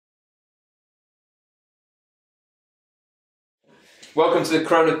Welcome to the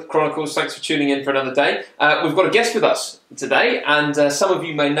Corona Chronicles. Thanks for tuning in for another day. We've got a guest with us today, and some of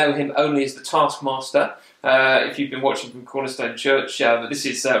you may know him only as the Taskmaster. If you've been watching from Cornerstone Church, but this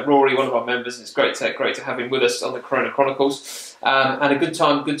is Rory, one of our members, and it's great to have him with us on the Corona Chronicles. And a good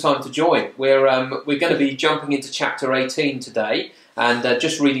time to join. We're going to be jumping into chapter 18 today, and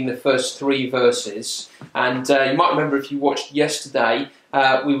just reading the first 3 verses. And you might remember if you watched yesterday.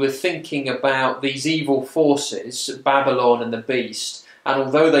 We were thinking about these evil forces, Babylon and the beast, and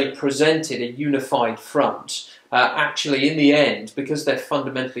although they presented a unified front, actually in the end, because they're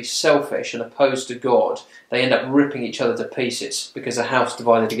fundamentally selfish and opposed to God, they end up ripping each other to pieces, because a house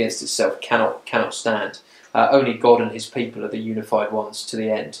divided against itself cannot stand. Only God and his people are the unified ones to the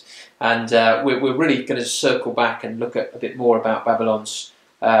end. And we're really going to circle back and look at a bit more about Babylon's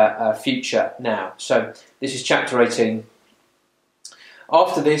future now. So this is chapter 18.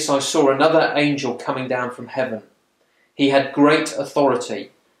 After this I saw another angel coming down from heaven. He had great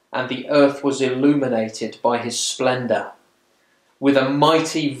authority, and the earth was illuminated by his splendour. With a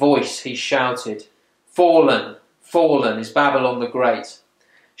mighty voice he shouted, "Fallen, fallen is Babylon the Great.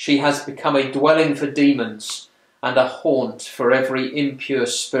 She has become a dwelling for demons, and a haunt for every impure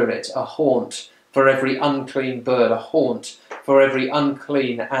spirit, a haunt for every unclean bird, a haunt for every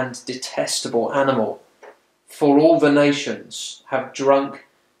unclean and detestable animal. For all the nations have drunk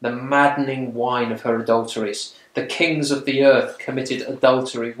the maddening wine of her adulteries. The kings of the earth committed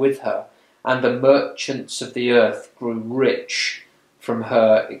adultery with her, and the merchants of the earth grew rich from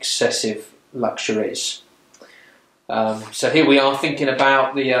her excessive luxuries." So here we are thinking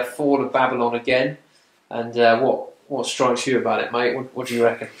about the fall of Babylon again. And what strikes you about it, mate? What do you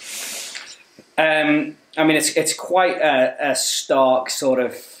reckon? I mean, it's quite a stark sort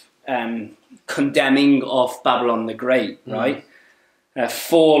of condemning of Babylon the Great, right?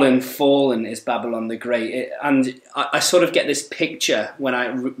 Fallen is Babylon the Great, and I sort of get this picture when I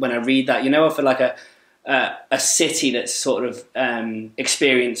read that, for like a city that's sort of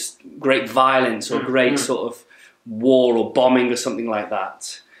experienced great violence or great sort of war or bombing or something like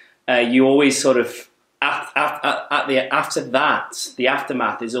that. You always sort of after that, the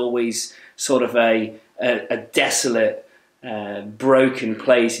aftermath is always sort of a desolate, broken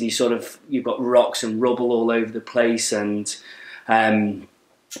place, and you've got rocks and rubble all over the place, and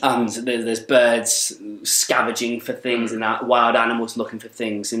there's birds scavenging for things and wild animals looking for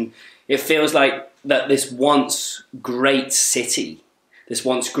things, and it feels like that this once great city, this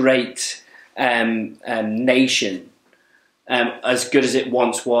once great nation, as good as it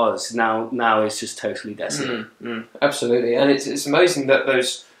once was, now is just totally desolate. Absolutely, and it's amazing that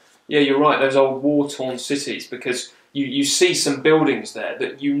those, you're right, those old war-torn cities, because you see some buildings there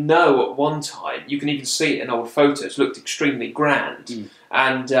that at one time, you can even see it in old photos, looked extremely grand.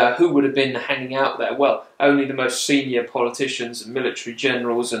 And who would have been hanging out there? Well, only the most senior politicians and military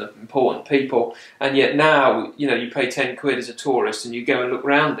generals and important people. And yet now, you pay 10 quid as a tourist and you go and look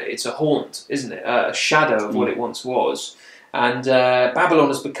round it. It's a haunt, isn't it? A shadow of what it once was. And Babylon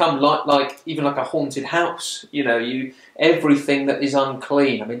has become like a haunted house. Everything that is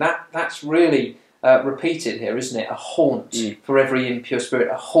unclean. I mean, that's really repeated here, isn't it? A haunt for every impure spirit,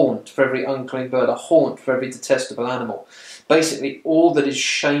 a haunt for every unclean bird, a haunt for every detestable animal. Basically, all that is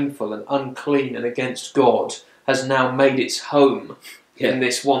shameful and unclean and against God has now made its home in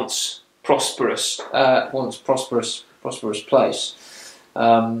this once prosperous place.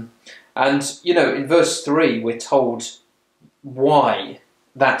 And in verse 3, we're told why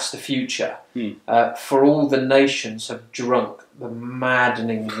that's the future. For all the nations have drunk the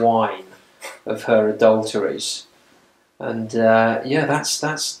maddening wine of her adulteries. And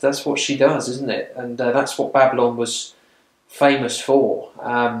that's what she does, isn't it? And that's what Babylon was famous for,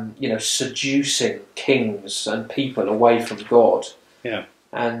 seducing kings and people away from God.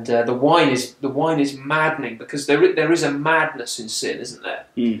 And the wine is maddening, because there is a madness in sin, isn't there?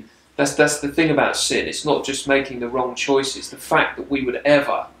 That's the thing about sin. It's not just making the wrong choices. The fact that we would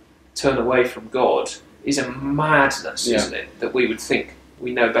ever turn away from God is a madness, isn't it? That we would think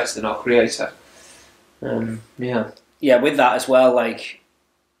we know better than our Creator. With that as well, like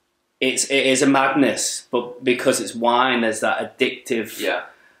it is a madness, but because it's wine, there's that addictive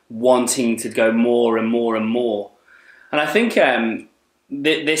wanting to go more and more and more. And I think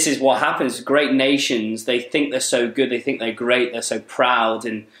this is what happens. Great nations, they think they're so good, they think they're great, they're so proud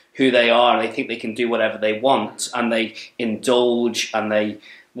in who they are, and they think they can do whatever they want, and they indulge, and they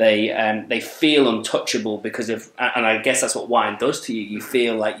feel untouchable because of, and I guess that's what wine does to you. You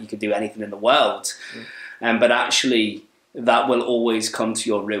feel like you could do anything in the world, but actually that will always come to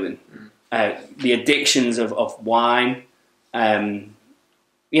your ruin. The addictions of wine, even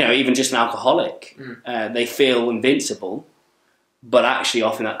just an alcoholic, they feel invincible, but actually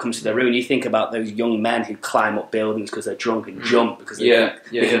often that comes to their ruin. You think about those young men who climb up buildings because they're drunk and jump because they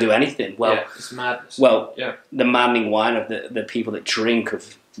can do anything. Well, it's madness. Well, the maddening wine of the people that drink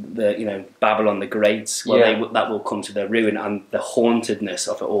of the Babylon the Great. Well, that will come to their ruin, and the hauntedness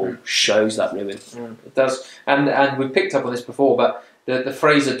of it all shows that ruin. It does, and we've picked up on this before, but the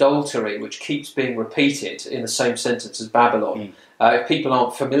phrase adultery, which keeps being repeated in the same sentence as Babylon. If people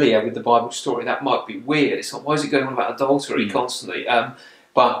aren't familiar with the Bible story, that might be weird. It's like, why is it going on about adultery constantly?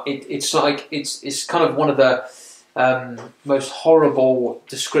 But it's kind of one of the most horrible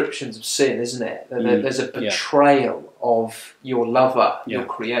descriptions of sin, isn't it? There's a betrayal of your lover, your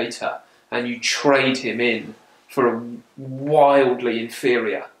creator, and you trade him in for a wildly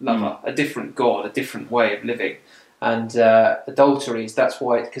inferior lover, a different God, a different way of living. And adultery that's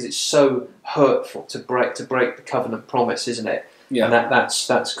why, because it's so hurtful to break the covenant promise, isn't it? Yeah. And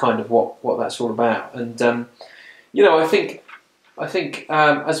that's kind of what that's all about. And I think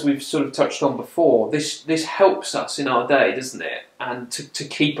as we've sort of touched on before, this helps us in our day, doesn't it? And to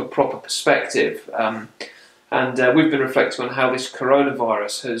keep a proper perspective. And we've been reflecting on how this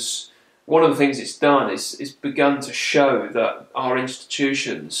coronavirus has. One of the things it's done is begun to show that our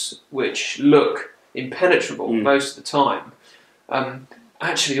institutions, which look impenetrable most of the time,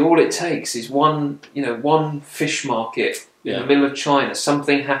 actually all it takes is one fish market in the middle of China.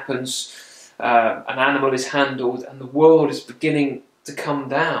 Something happens, an animal is handled, and the world is beginning to come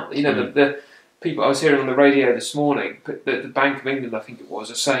down. The people I was hearing on the radio this morning, the Bank of England, I think it was,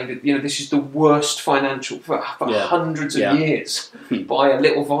 are saying that this is the worst financial for hundreds of years by a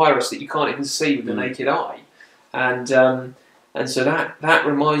little virus that you can't even see with the naked eye, and so that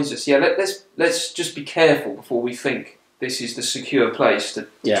reminds us. Let's just be careful before we think this is the secure place to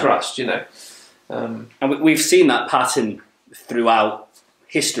trust. And we've seen that pattern throughout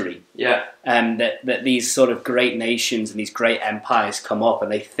history. That these sort of great nations and these great empires come up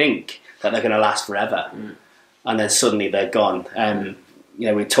and they think that they're going to last forever, and then suddenly they're gone.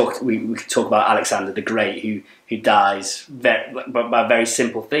 We could talk about Alexander the Great, who dies by a very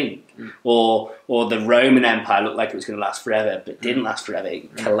simple thing, or the Roman Empire looked like it was going to last forever, but didn't last forever.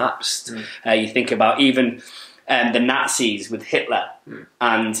 It collapsed. You think about even the Nazis with Hitler,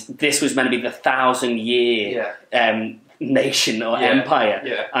 and this was meant to be the 1,000-year nation or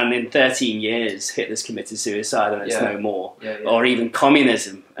empire, and in 13 years Hitler's committed suicide and it's no more. Or even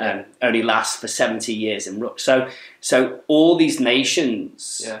communism only lasts for 70 years in Russia. So all these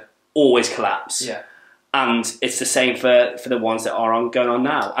nations always collapse, and it's the same for the ones that are going on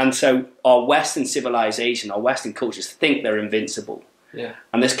now. And so our Western civilization, our Western cultures think they're invincible,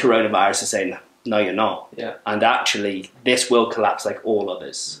 and this coronavirus is saying, no, you're not. And actually this will collapse like all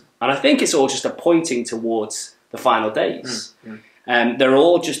others. And I think it's all just a pointing towards the final days. They're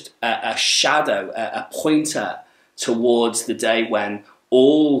all just a shadow, a pointer towards the day when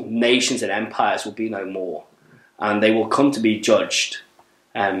all nations and empires will be no more, and they will come to be judged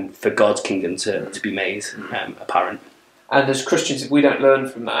for God's kingdom to be made apparent. And as Christians, if we don't learn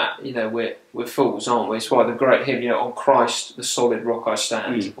from that, we're fools, aren't we? It's why the great hymn, on Christ, the solid rock I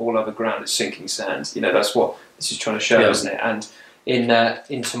stand, all other ground is sinking sand. That's what this is trying to show, isn't it? And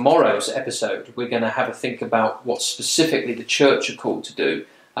in tomorrow's episode, we're going to have a think about what specifically the church are called to do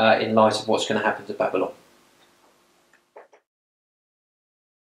in light of what's going to happen to Babylon.